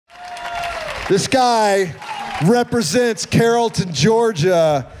This guy represents Carrollton,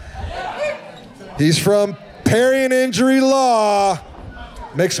 Georgia. He's from Parian Injury Law.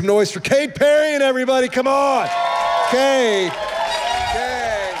 Make some noise for Cade Parian, everybody. Come on. Cade.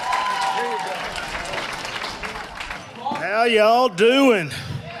 Cade. Here you go. How y'all doing?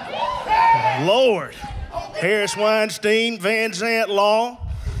 Lord. Harris Weinstein, Van Zant Law.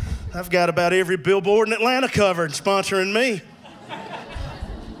 I've got about every billboard in Atlanta covered sponsoring me.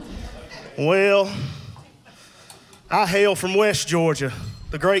 Well, I hail from West Georgia,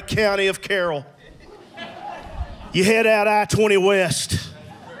 the great county of Carroll. You head out I-20 West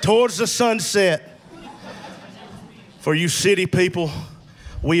towards the sunset. For you city people,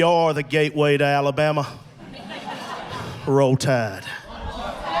 we are the gateway to Alabama. Roll Tide.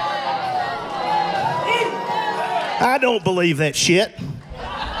 I don't believe that shit.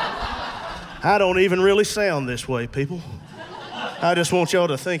 I don't even really sound this way, people. I just want y'all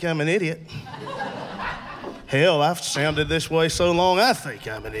to think I'm an idiot. Hell, I've sounded this way so long, I think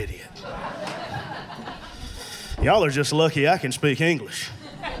I'm an idiot. Y'all are just lucky I can speak English.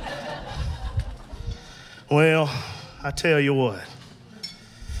 Well, I tell you what.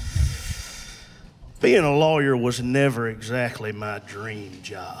 Being a lawyer was never exactly my dream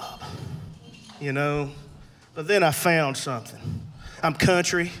job, you know? But then I found something. I'm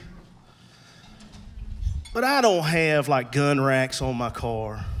country, but I don't have like gun racks on my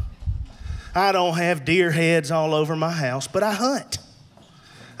car. I don't have deer heads all over my house, but I hunt.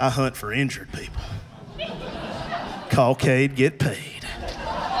 I hunt for injured people. Call Cade, get paid.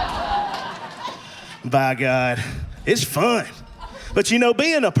 By God, it's fun. But you know,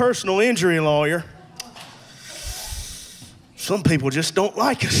 being a personal injury lawyer, some people just don't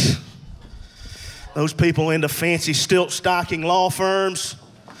like us. Those people into fancy stilt stocking law firms,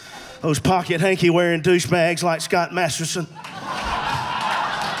 those pocket hanky wearing douchebags like Scott Masterson.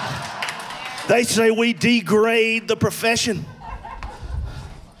 They say we degrade the profession.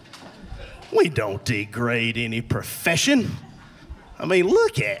 We don't degrade any profession. I mean,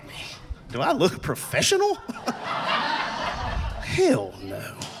 look at me. Do I look professional? Hell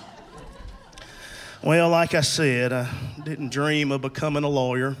no. Well, like I said, I didn't dream of becoming a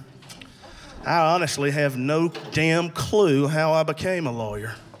lawyer. I honestly have no damn clue how I became a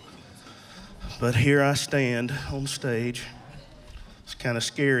lawyer. But here I stand on stage. It's kind of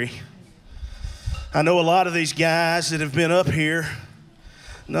scary. I know a lot of these guys that have been up here,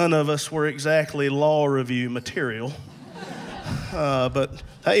 none of us were exactly law review material. But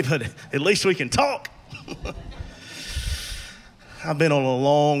hey, at least we can talk. I've been on a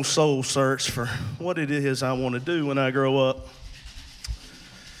long soul search for what it is I want to do when I grow up.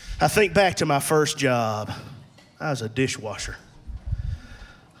 I think back to my first job. I was a dishwasher.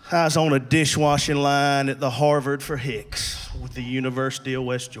 I was on a dishwashing line at the Harvard for Hicks with the University of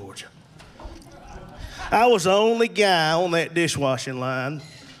West Georgia. I was the only guy on that dishwashing line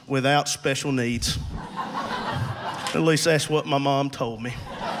without special needs. At least that's what my mom told me.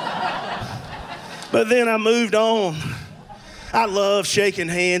 But then I moved on. I love shaking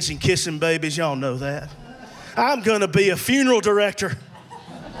hands and kissing babies. Y'all know that. I'm gonna be a funeral director.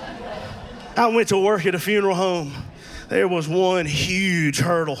 I went to work at a funeral home. There was one huge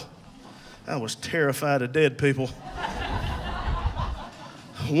hurdle. I was terrified of dead people.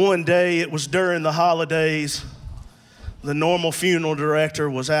 One day, it was during the holidays. The normal funeral director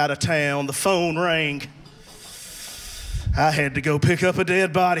was out of town. The phone rang. I had to go pick up a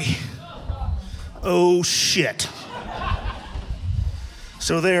dead body. Oh, shit.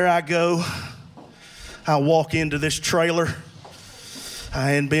 So there I go. I walk into this trailer.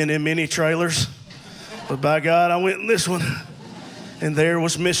 I hadn't been in many trailers, but by God, I went in this one. And there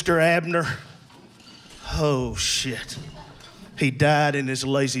was Mr. Abner. Oh, shit. He died in his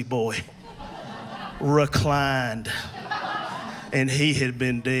lazy boy, reclined, and he had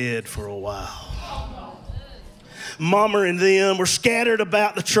been dead for a while. Mama and them were scattered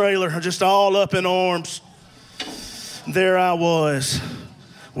about the trailer, just all up in arms. There I was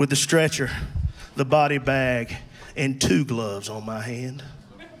with the stretcher, the body bag, and 2 gloves on my hand.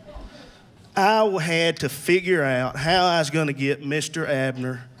 I had to figure out how I was going to get Mr.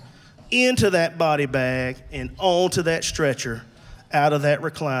 Abner into that body bag and onto that stretcher, out of that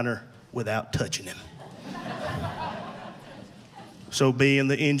recliner without touching him. So being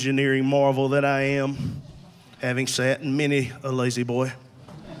the engineering marvel that I am, having sat in many a lazy boy,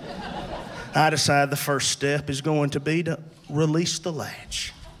 I decided the first step is going to be to release the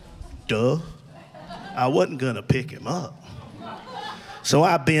latch. Duh. I wasn't gonna pick him up. So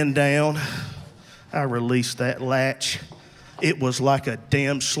I bend down, I released that latch. It was like a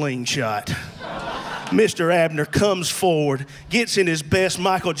damn slingshot. Mr. Abner comes forward, gets in his best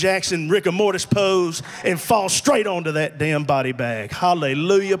Michael Jackson rigor mortis pose, and falls straight onto that damn body bag.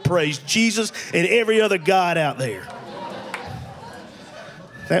 Hallelujah, praise Jesus and every other God out there.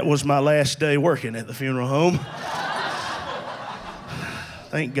 That was my last day working at the funeral home.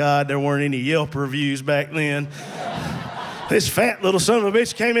 Thank God there weren't any Yelp reviews back then. This fat little son of a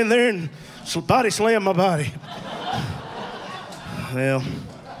bitch came in there and body slammed my body. Well,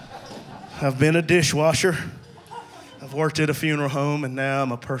 I've been a dishwasher. I've worked at a funeral home, and now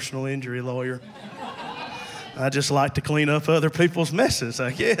I'm a personal injury lawyer. I just like to clean up other people's messes,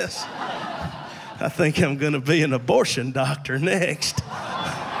 I guess. I think I'm going to be an abortion doctor next.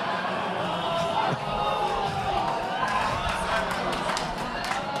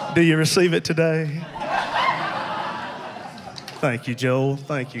 Do you receive it today? Thank you, Joel.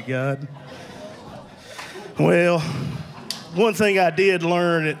 Thank you, God. Well, one thing I did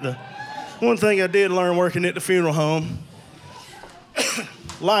learn working at the funeral home,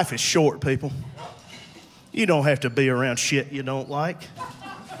 life is short, people. You don't have to be around shit you don't like.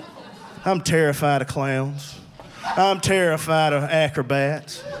 I'm terrified of clowns. I'm terrified of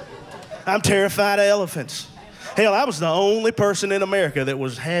acrobats. I'm terrified of elephants. Hell, I was the only person in America that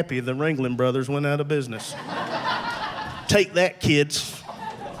was happy the Ringling Brothers went out of business. Take that, kids.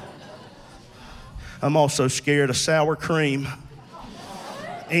 I'm also scared of sour cream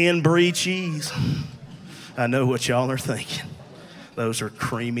and brie cheese. I know what y'all are thinking. Those are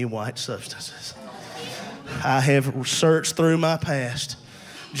creamy white substances. I have searched through my past.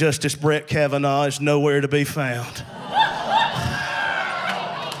 Justice Brett Kavanaugh is nowhere to be found.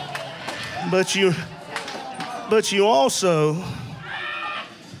 But you also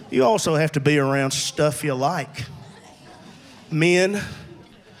have to be around stuff you like. Men,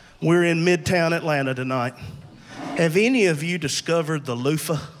 we're in Midtown Atlanta tonight. Have any of you discovered the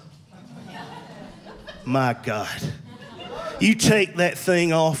loofah? My God. You take that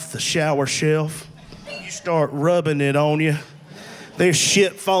thing off the shower shelf, you start rubbing it on you, there's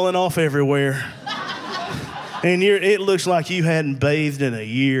shit falling off everywhere. And it looks like you hadn't bathed in a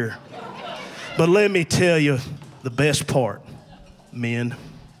year. But let me tell you the best part, men.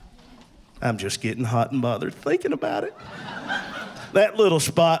 I'm just getting hot and bothered thinking about it. That little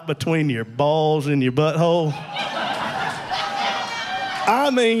spot between your balls and your butthole. I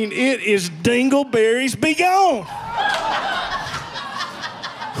mean, it is dingleberries be gone.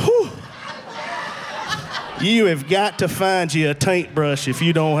 Whew. You have got to find you a taint brush if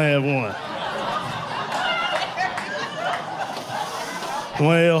you don't have one.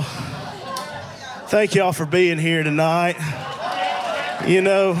 Well, thank y'all for being here tonight. You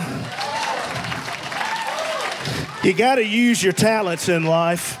know, you got to use your talents in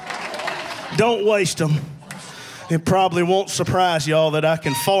life. Don't waste them. It probably won't surprise y'all that I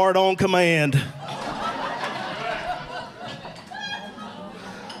can fart on command.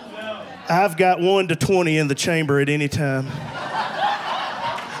 I've got 1 to 20 in the chamber at any time.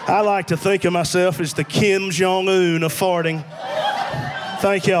 I like to think of myself as the Kim Jong-un of farting.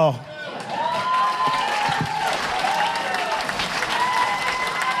 Thank y'all.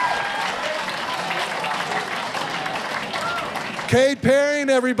 Cade Parian,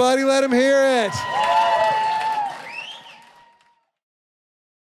 everybody, let him hear it.